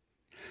connecting.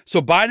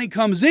 So Biden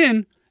comes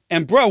in,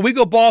 and bro, we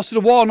go balls to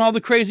the wall and all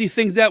the crazy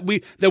things that we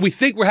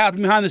think were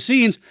happening behind the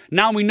scenes.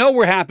 Now we know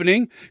were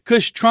happening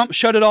because Trump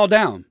shut it all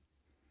down.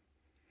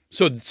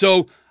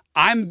 So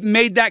I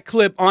made that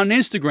clip on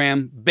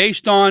Instagram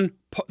based on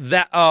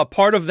that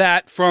part of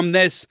that from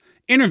this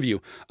interview.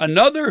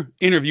 Another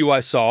interview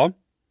I saw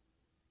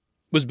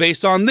was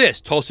based on this,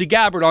 Tulsi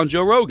Gabbard on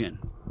Joe Rogan.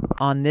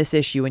 On this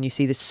issue, when you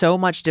see so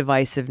much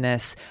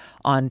divisiveness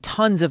on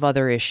tons of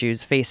other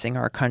issues facing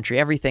our country,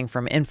 everything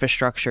from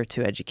infrastructure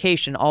to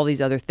education, all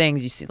these other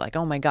things, you see like,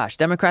 oh my gosh,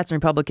 Democrats and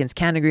Republicans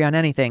can't agree on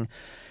anything.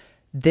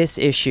 This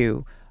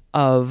issue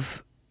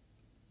of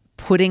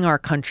putting our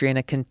country in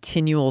a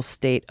continual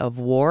state of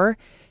war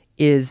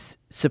is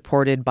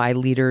supported by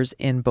leaders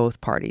in both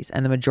parties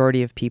and the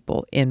majority of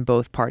people in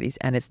both parties.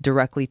 And it's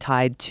directly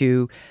tied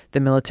to the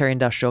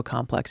military-industrial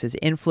complex's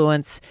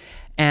influence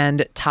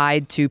and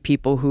tied to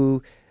people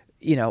who,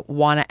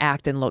 want to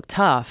act and look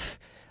tough,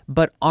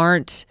 but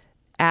aren't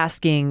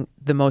asking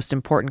the most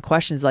important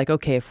questions like,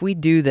 okay, if we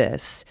do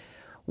this,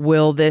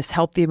 will this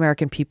help the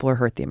American people or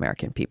hurt the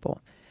American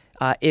people?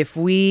 If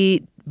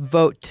we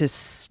vote to,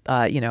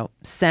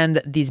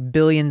 send these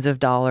billions of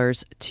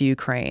dollars to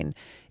Ukraine,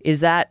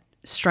 is that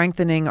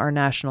strengthening our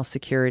national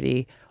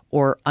security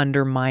or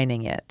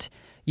undermining it?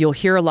 You'll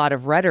hear a lot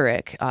of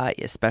rhetoric,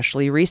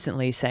 especially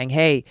recently, saying,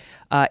 hey,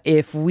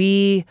 if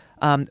we've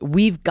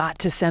got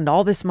to send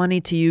all this money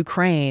to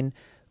Ukraine,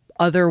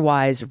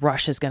 otherwise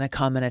Russia's going to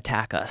come and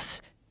attack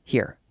us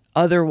here.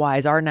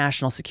 Otherwise, our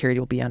national security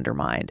will be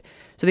undermined.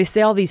 So they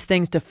say all these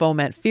things to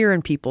foment fear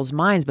in people's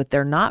minds, but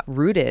they're not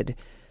rooted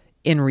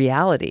in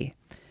reality.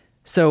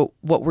 So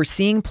what we're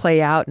seeing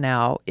play out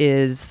now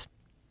is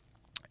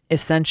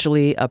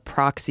essentially a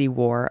proxy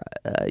war.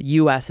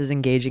 U.S. is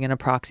engaging in a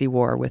proxy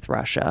war with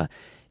Russia,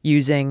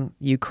 using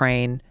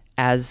Ukraine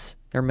as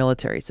their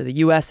military. So the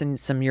U.S. and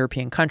some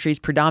European countries,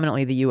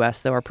 predominantly the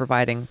U.S., though, are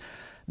providing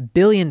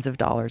billions of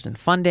dollars in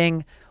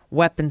funding,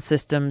 weapon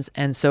systems,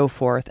 and so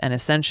forth, and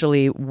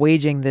essentially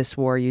waging this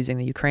war using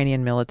the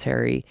Ukrainian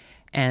military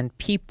and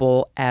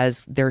people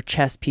as their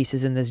chess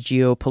pieces in this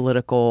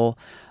geopolitical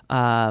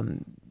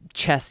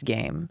chess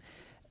game.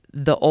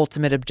 The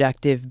ultimate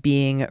objective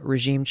being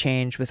regime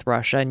change with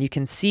Russia. And you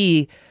can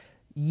see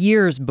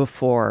years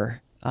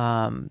before,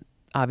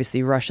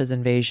 obviously, Russia's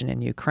invasion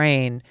in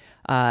Ukraine,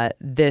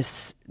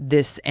 this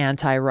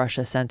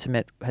anti-Russia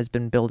sentiment has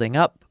been building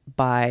up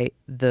by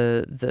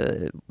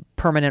the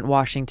permanent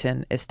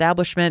Washington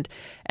establishment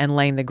and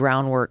laying the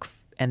groundwork.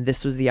 And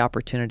this was the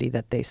opportunity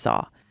that they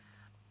saw.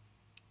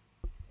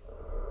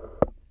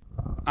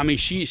 I mean,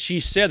 she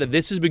said that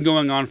this has been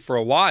going on for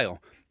a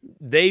while.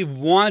 They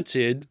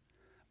wanted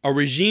a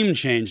regime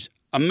change.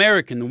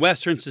 American,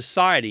 Western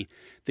society,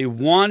 they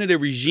wanted a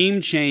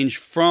regime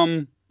change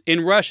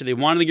in Russia. They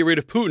wanted to get rid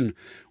of Putin.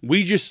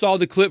 We just saw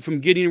the clip from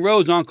Gideon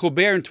Rose on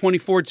Colbert in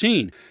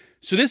 2014.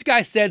 So this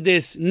guy said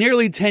this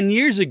nearly 10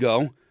 years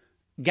ago.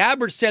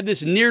 Gabbard said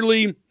this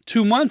nearly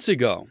 2 months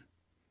ago.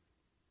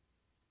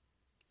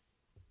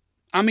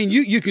 I mean,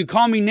 you can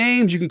call me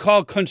names, you can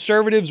call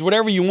conservatives,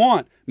 whatever you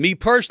want. Me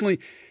personally,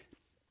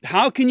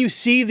 how can you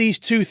see these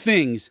two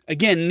things?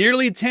 Again,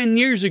 nearly 10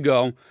 years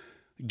ago,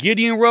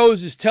 Gideon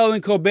Rose is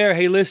telling Colbert,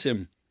 hey,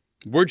 listen,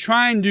 we're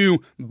trying to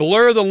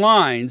blur the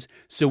lines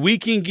so we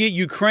can get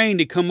Ukraine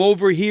to come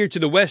over here to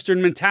the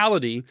Western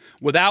mentality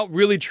without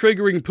really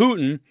triggering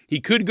Putin. He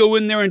could go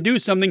in there and do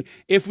something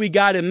if we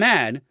got him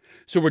mad.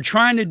 So we're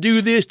trying to do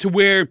this to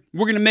where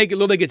we're going to make it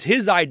look like it's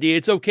his idea.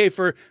 It's okay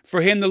for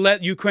him to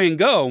let Ukraine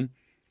go.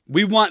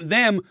 We want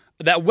them,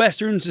 that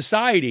Western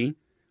society,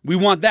 we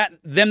want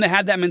them to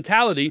have that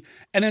mentality.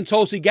 And then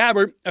Tulsi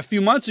Gabbard, a few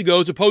months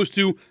ago, as opposed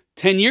to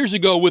 10 years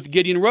ago with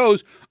Gideon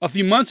Rose, a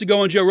few months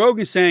ago on Joe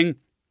Rogan saying,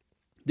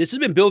 this has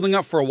been building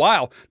up for a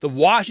while. The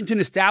Washington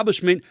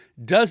establishment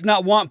does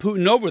not want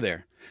Putin over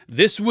there.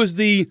 This was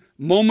the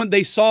moment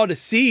they saw to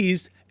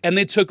seize, and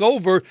they took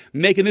over,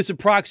 making this a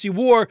proxy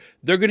war.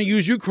 They're going to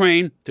use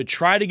Ukraine to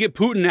try to get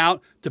Putin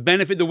out to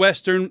benefit the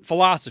Western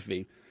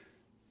philosophy.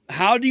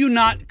 How do you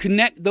not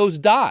connect those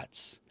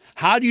dots?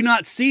 How do you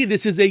not see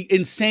this is an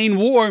insane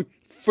war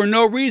for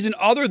no reason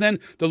other than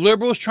the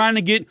liberals trying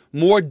to get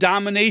more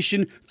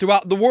domination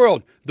throughout the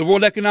world? The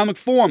World Economic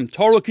Forum,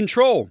 total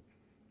control.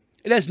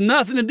 It has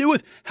nothing to do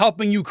with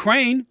helping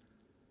Ukraine.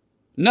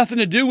 Nothing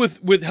to do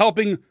with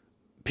helping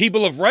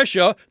people of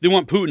Russia. They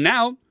want Putin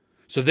out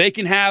so they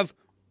can have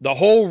the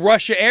whole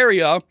Russia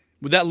area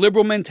with that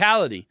liberal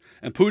mentality.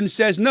 And Putin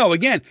says no.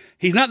 Again,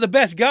 he's not the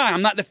best guy.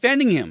 I'm not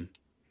defending him,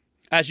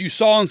 as you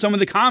saw in some of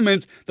the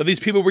comments that these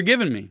people were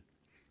giving me.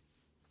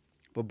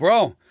 But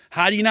bro,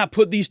 how do you not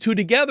put these two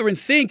together and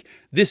think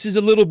this is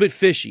a little bit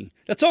fishy?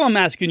 That's all I'm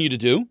asking you to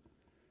do.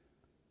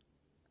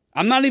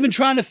 I'm not even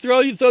trying to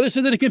throw this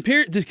into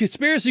the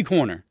conspiracy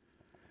corner.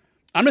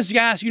 I'm just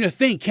asking you to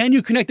think, can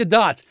you connect the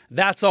dots?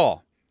 That's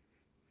all.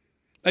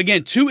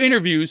 Again, 2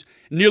 interviews,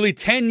 nearly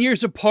 10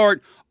 years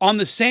apart on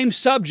the same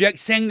subject,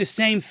 saying the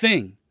same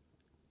thing.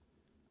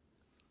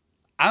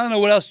 I don't know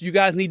what else you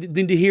guys need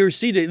to hear or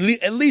see to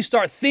at least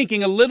start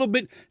thinking a little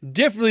bit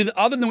differently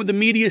other than what the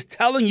media is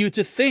telling you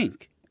to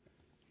think.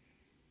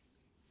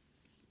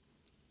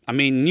 I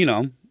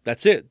mean,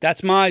 that's it.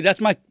 That's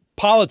my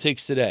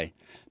politics today.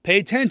 Pay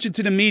attention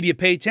to the media.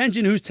 Pay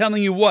attention who's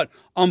telling you what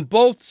on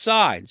both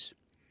sides.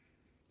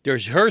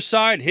 There's her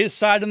side, his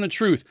side, and the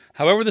truth,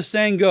 however the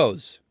saying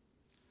goes.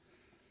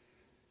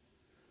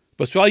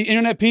 But to all you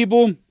internet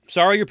people,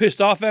 sorry you're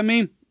pissed off at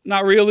me.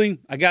 Not really.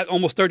 I got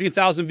almost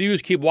 13,000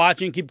 views. Keep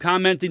watching, keep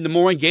commenting. The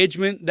more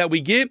engagement that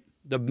we get,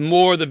 the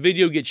more the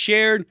video gets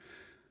shared,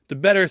 the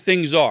better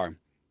things are.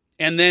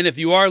 And then if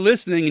you are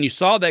listening and you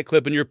saw that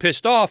clip and you're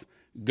pissed off,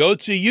 go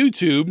to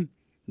YouTube.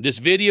 This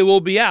video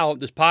will be out.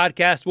 This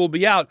podcast will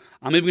be out.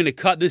 I'm even going to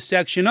cut this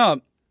section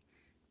up.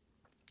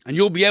 And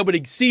you'll be able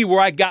to see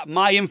where I got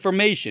my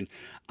information.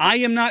 I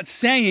am not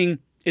saying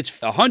it's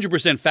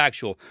 100%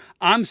 factual.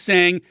 I'm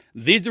saying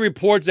these are the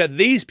reports that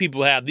these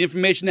people have, the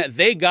information that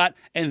they got,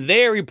 and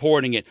they're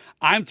reporting it.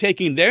 I'm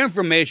taking their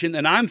information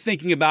and I'm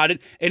thinking about it,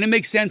 and it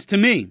makes sense to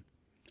me.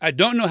 I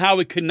don't know how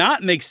it could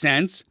not make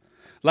sense.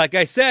 Like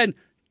I said,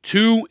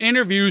 2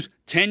 interviews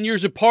 10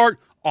 years apart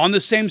on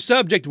the same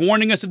subject,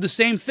 warning us of the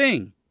same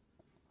thing.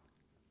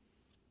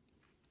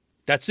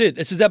 That's it.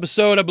 This is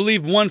episode, I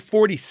believe,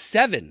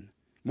 147.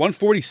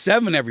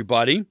 147,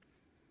 everybody.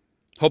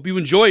 Hope you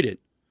enjoyed it.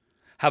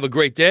 Have a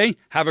great day.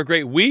 Have a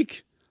great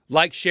week.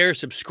 Like, share,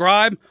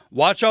 subscribe.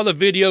 Watch all the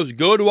videos.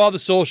 Go to all the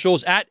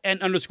socials at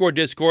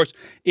 @N_discourse.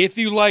 If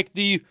you like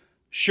the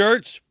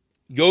shirts,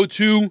 go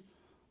to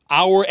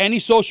our any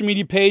social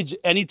media page,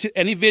 any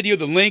video,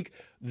 the link,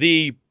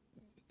 the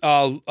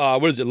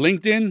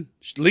LinkedIn,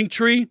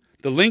 Linktree,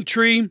 the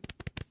Linktree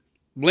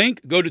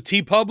link. Go to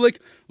TeePublic.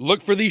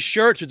 Look for these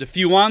shirts. There's a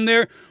few on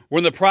there. We're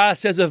in the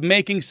process of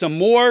making some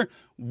more.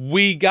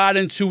 We got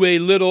into a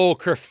little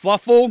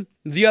kerfluffle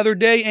the other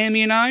day,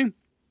 Amy and I,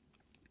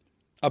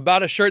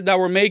 about a shirt that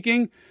we're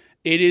making.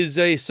 It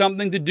is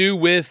something to do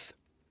with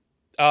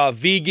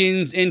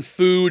vegans and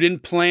food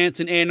and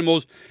plants and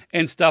animals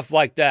and stuff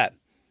like that.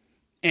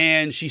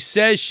 And she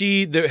says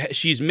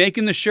she's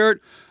making the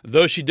shirt,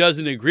 though she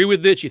doesn't agree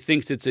with it. She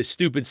thinks it's a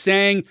stupid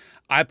saying.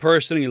 I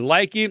personally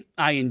like it.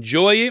 I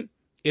enjoy it.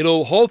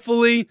 It'll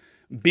hopefully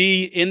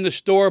be in the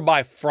store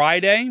by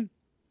Friday.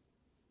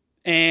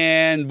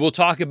 And we'll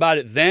talk about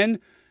it then,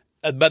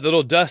 about the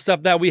little dust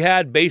up that we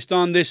had based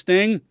on this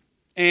thing.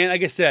 And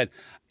like I said,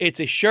 it's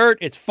a shirt.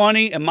 It's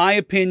funny, in my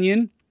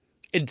opinion.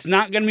 It's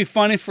not going to be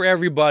funny for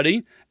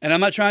everybody. And I'm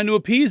not trying to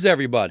appease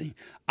everybody.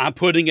 I'm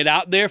putting it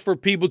out there for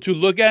people to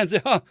look at and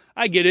say,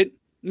 I get it.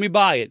 Let me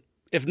buy it.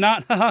 If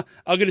not,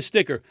 I'll get a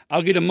sticker.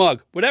 I'll get a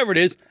mug, whatever it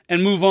is,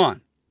 and move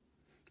on.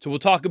 So we'll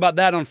talk about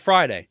that on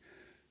Friday.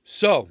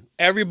 So,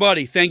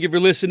 everybody, thank you for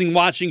listening,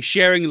 watching,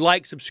 sharing,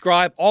 like,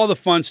 subscribe, all the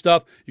fun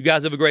stuff. You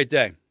guys have a great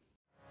day.